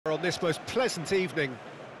On this most pleasant evening.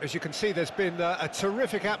 As you can see, there's been a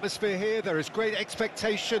terrific atmosphere here. There is great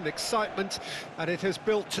expectation, excitement, and it has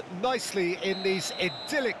built nicely in these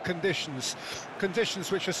idyllic conditions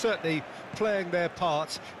which are certainly playing their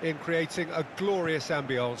part in creating a glorious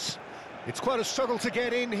ambience. It's quite a struggle to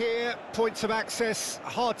get in here, points of access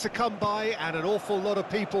hard to come by, and an awful lot of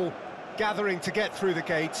people gathering to get through the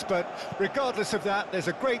gates, but regardless of that, there's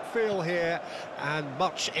a great feel here and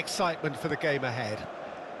much excitement for the game ahead.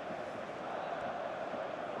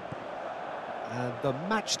 And the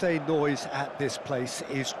matchday noise at this place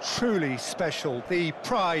is truly special. The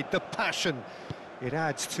pride, the passion, it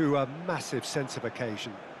adds to a massive sense of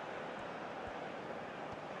occasion.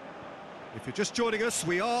 If you're just joining us,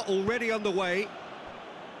 we are already underway.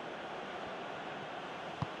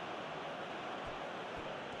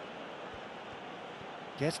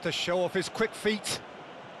 Gets to show off his quick feet.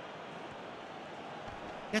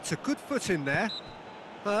 Gets a good foot in there.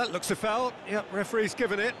 That looks a foul. Yep, referee's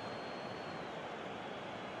given it.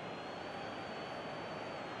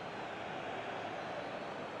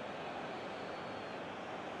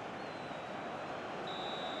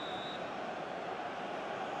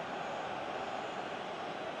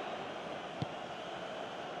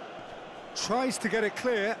 Tries to get it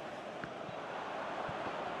clear.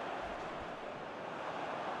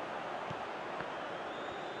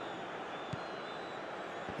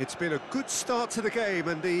 It's been a good start to the game,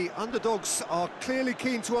 and the underdogs are clearly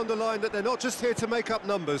keen to underline that they're not just here to make up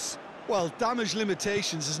numbers. Well, damage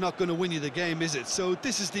limitations is not going to win you the game, is it? So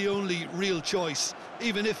this is the only real choice,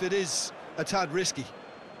 even if it is a tad risky.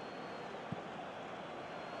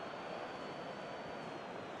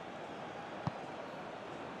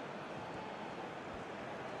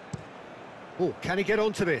 Oh, can he get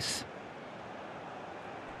onto this?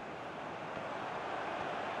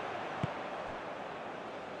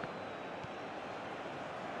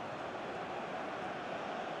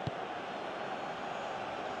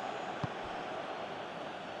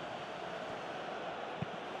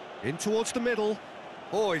 In towards the middle.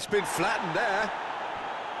 Oh, he's been flattened there.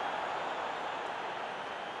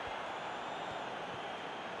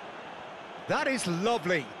 That is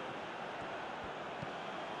lovely.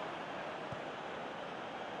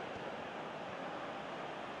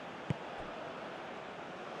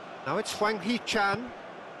 Now it's Hwang Hee-chan.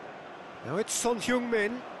 Now it's Son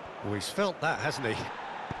Heung-min. Oh, he's felt that, hasn't he?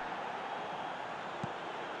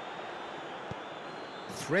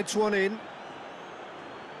 Threads one in.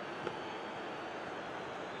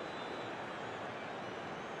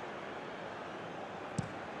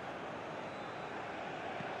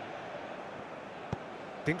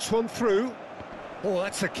 Thinks one through. Oh,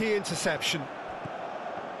 that's a key interception.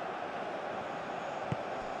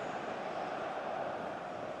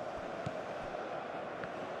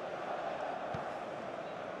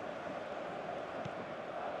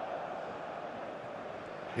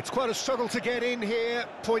 It's quite a struggle to get in here,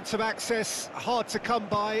 points of access hard to come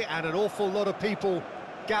by, and an awful lot of people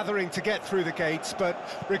gathering to get through the gates,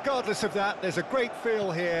 but regardless of that, there's a great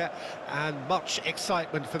feel here and much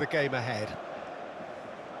excitement for the game ahead.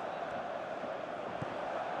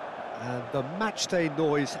 And the matchday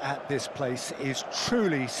noise at this place is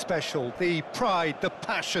truly special. The pride, the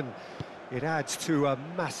passion, it adds to a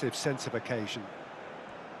massive sense of occasion.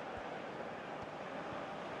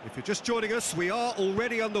 If you're just joining us, we are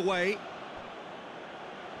already underway.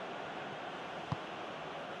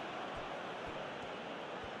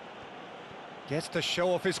 Gets to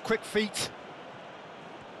show off his quick feet.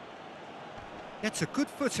 Gets a good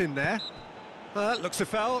foot in there. That looks a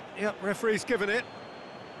foul. Yep, referee's given it.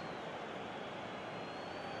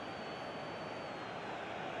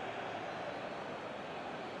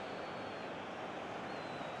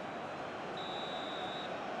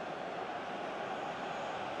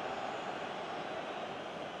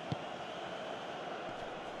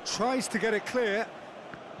 Tries to get it clear.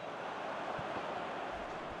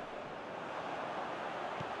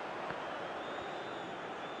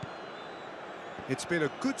 It's been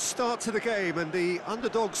a good start to the game, and the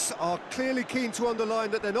underdogs are clearly keen to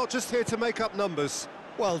underline that they're not just here to make up numbers.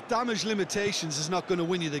 Well, damage limitations is not going to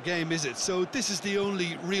win you the game, is it? So this is the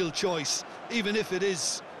only real choice, even if it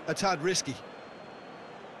is a tad risky.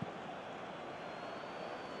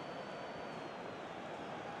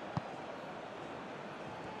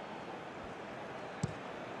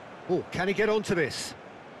 Oh, can he get onto this?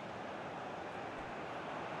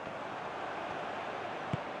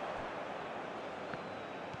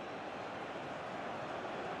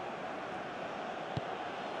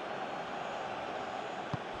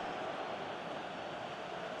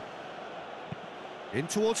 In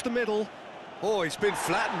towards the middle. Oh, he's been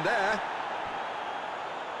flattened there.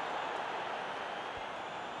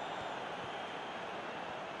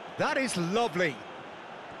 That is lovely.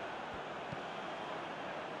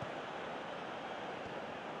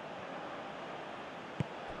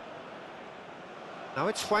 Now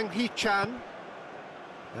it's Hwang Hee-chan.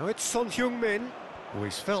 Now it's Son Heung-min. Oh,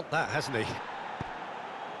 he's felt that, hasn't he?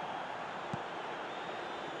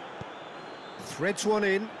 Threads one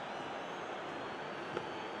in.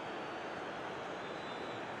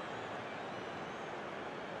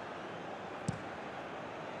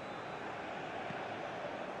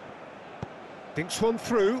 Thinks one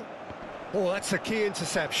through. Oh, that's a key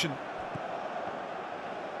interception.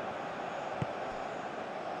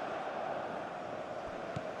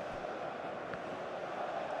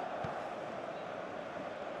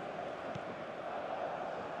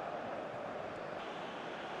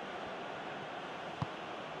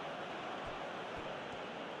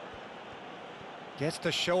 Gets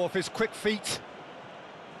to show off his quick feet.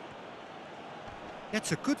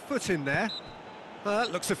 Gets a good foot in there.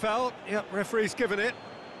 That looks a foul. Yep, referee's given it.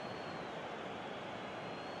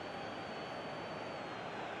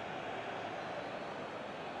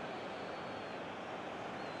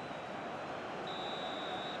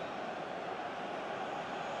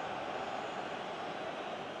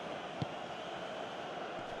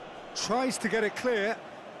 Tries to get it clear.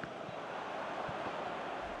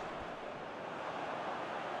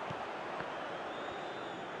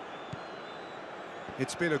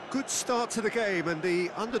 It's been a good start to the game, and the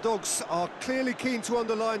underdogs are clearly keen to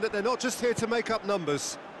underline that they're not just here to make up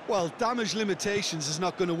numbers. Well, damage limitations is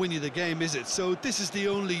not going to win you the game, is it? So this is the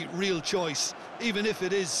only real choice, even if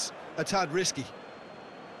it is a tad risky.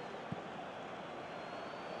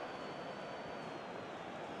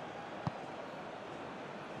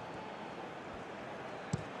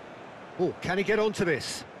 Oh, can he get onto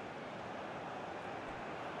this?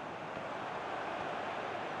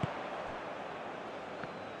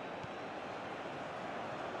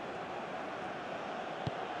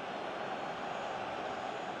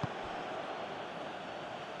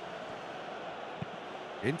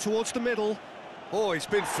 In towards the middle. Oh, he's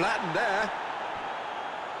been flattened there.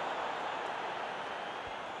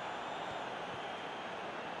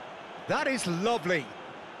 That is lovely.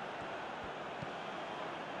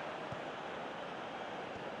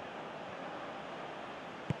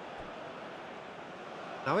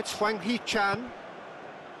 Now it's Hwang Hee-chan.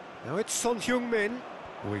 Now it's Son Heung-min.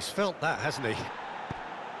 Oh, he's felt that, hasn't he?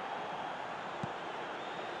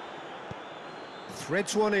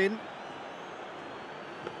 Threads one in.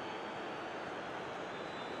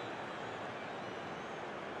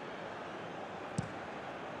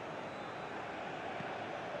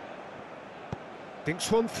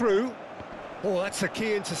 Thinks one through. Oh, that's a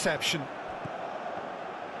key interception.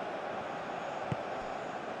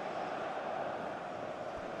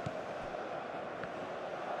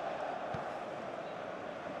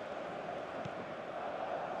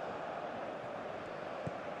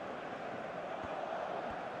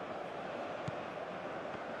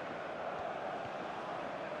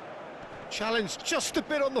 Challenge just a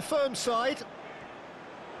bit on the firm side.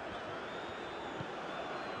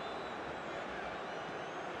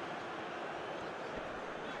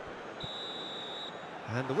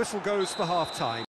 And the whistle goes for half-time.